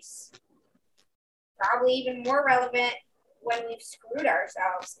 40s. Probably even more relevant when we've screwed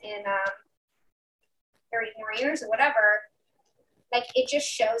ourselves in 30 more years or whatever. Like it just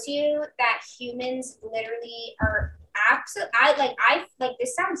shows you that humans literally are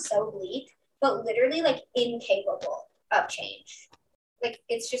this sounds so bleak, but literally like incapable of change. Like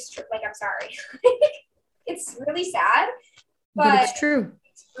it's just like, I'm sorry. It's really sad, but it's true.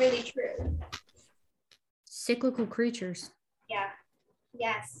 It's really true. Cyclical creatures. Yeah.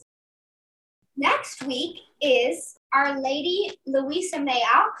 Yes. Next week is Our Lady Louisa May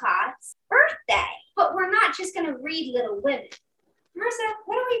Alcott's birthday. But we're not just going to read Little Women. Marissa,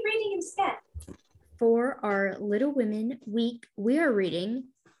 what are we reading instead? For our Little Women week, we are reading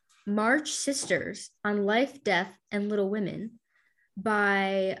March Sisters on Life, Death, and Little Women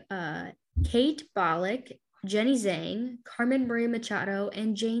by Kate Bollock, Jenny Zhang, Carmen Maria Machado,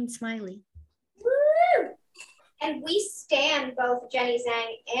 and Jane Smiley. Woo! And we stand both Jenny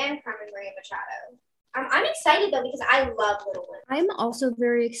Zhang and Carmen Maria Machado. I'm excited though because I love Little Women. I'm also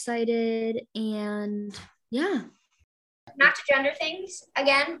very excited, and yeah. Not to gender things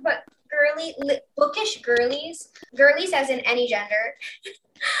again, but bookish girlies as in any gender,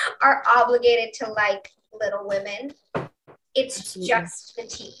 are obligated to like Little Women. It's Absolutely. just the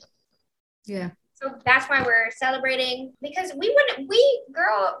tea. Yeah. So that's why we're celebrating, because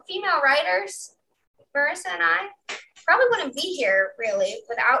female writers, Marissa and I, probably wouldn't be here really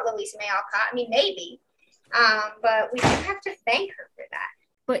without Louisa May Alcott. I mean, maybe, but we do have to thank her for that.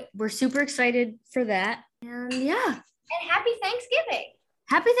 But we're super excited for that. And yeah. And happy Thanksgiving.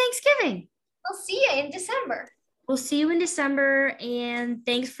 Happy Thanksgiving. We'll see you in December. We'll see you in December. And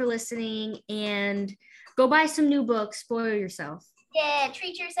thanks for listening. And go buy some new books. Spoil yourself. Yeah,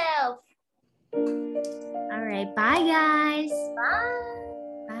 treat yourself. All right. Bye, guys. Bye.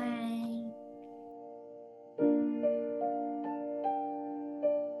 Bye.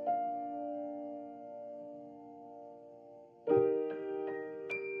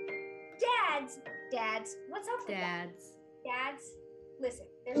 Dads, what's up with Dads. that? Dads, listen,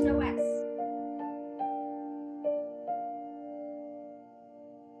 there's no S.